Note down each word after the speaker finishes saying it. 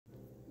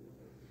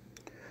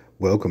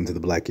Welcome to the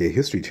Black Gay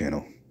History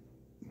Channel.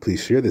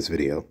 Please share this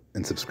video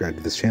and subscribe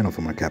to this channel for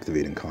more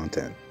captivating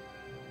content.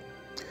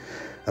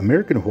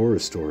 American Horror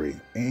Story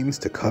aims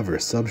to cover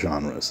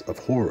subgenres of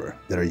horror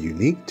that are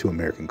unique to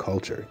American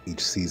culture each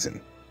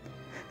season.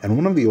 And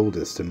one of the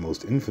oldest and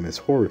most infamous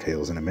horror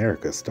tales in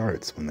America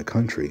starts when the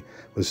country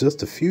was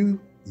just a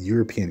few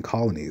European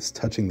colonies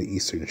touching the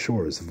eastern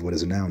shores of what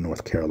is now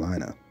North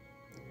Carolina.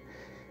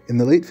 In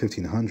the late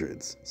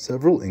 1500s,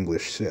 several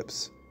English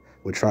ships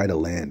would try to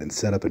land and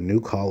set up a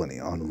new colony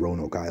on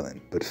Roanoke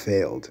Island, but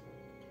failed.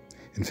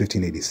 In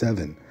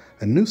 1587,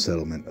 a new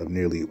settlement of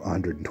nearly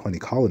 120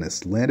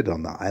 colonists landed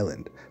on the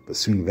island, but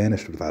soon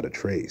vanished without a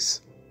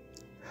trace.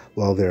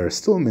 While there are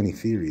still many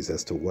theories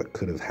as to what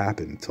could have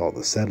happened to all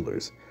the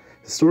settlers,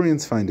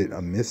 historians find it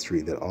a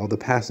mystery that all the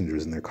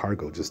passengers and their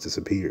cargo just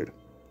disappeared.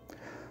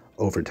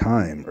 Over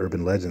time,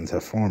 urban legends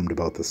have formed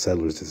about the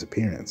settlers'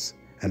 disappearance,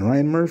 and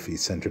Ryan Murphy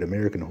centered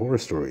American Horror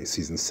Story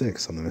Season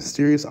 6 on the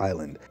mysterious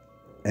island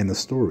and the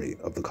story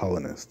of the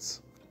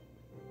colonists.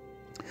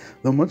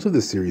 Though much of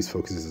the series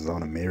focuses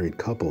on a married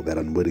couple that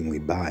unwittingly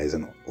buys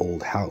an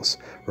old house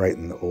right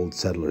in the old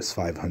settlers'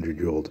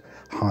 500-year-old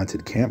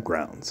haunted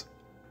campgrounds,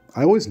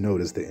 I always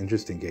noticed the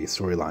interesting gay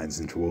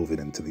storylines interwoven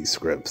into these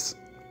scripts.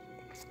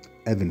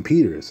 Evan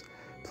Peters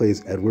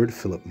plays Edward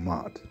Philip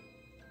Mott,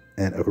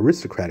 an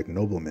aristocratic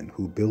nobleman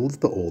who builds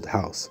the old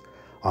house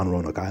on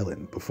Roanoke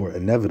Island before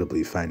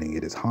inevitably finding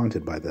it is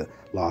haunted by the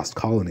lost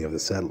colony of the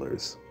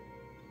settlers.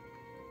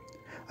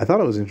 I thought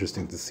it was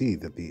interesting to see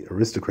that the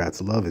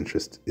aristocrat's love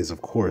interest is,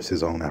 of course,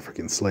 his own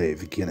African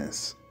slave,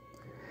 Guinness.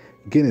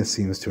 Guinness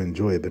seems to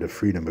enjoy a bit of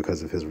freedom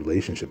because of his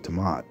relationship to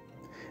Mott,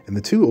 and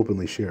the two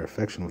openly share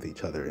affection with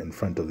each other in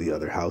front of the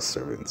other house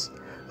servants,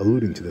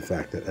 alluding to the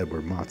fact that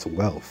Edward Mott's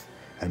wealth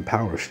and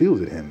power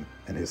shielded him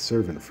and his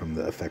servant from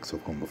the effects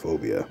of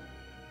homophobia.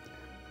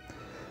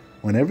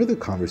 Whenever the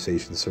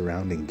conversations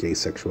surrounding gay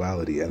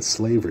sexuality and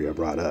slavery are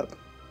brought up,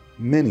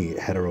 many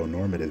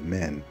heteronormative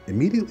men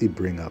immediately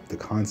bring up the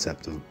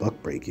concept of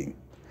buck-breaking,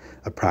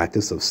 a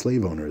practice of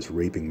slave owners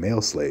raping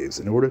male slaves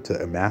in order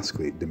to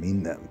emasculate,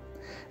 demean them,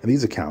 and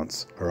these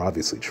accounts are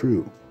obviously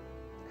true.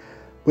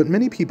 What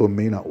many people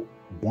may not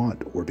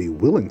want or be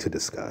willing to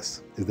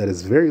discuss is that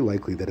it's very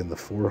likely that in the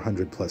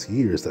 400 plus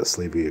years that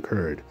slavery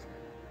occurred,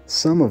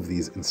 some of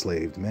these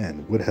enslaved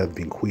men would have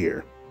been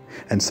queer,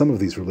 and some of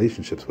these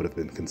relationships would have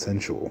been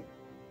consensual.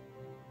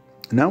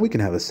 Now we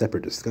can have a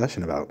separate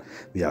discussion about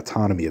the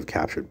autonomy of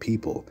captured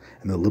people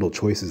and the little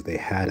choices they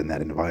had in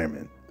that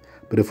environment.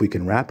 But if we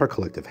can wrap our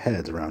collective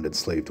heads around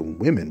enslaved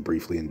women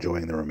briefly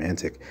enjoying the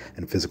romantic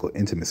and physical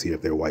intimacy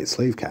of their white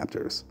slave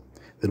captors,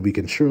 then we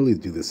can surely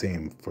do the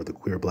same for the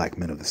queer black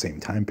men of the same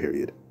time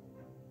period.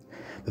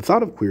 The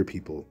thought of queer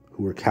people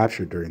who were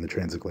captured during the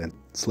transatlantic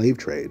slave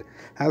trade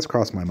has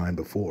crossed my mind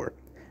before,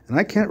 and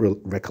I can't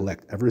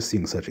recollect ever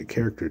seeing such a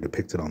character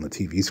depicted on the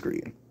TV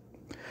screen.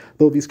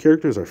 Though these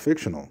characters are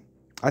fictional,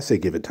 I say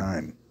give it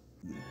time.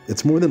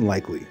 It's more than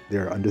likely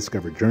there are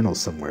undiscovered journals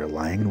somewhere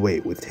lying in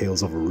wait with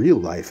tales of a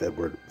real-life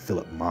Edward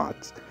Philip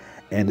Mott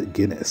and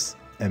Guinness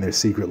and their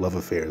secret love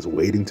affairs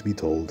waiting to be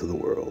told to the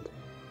world.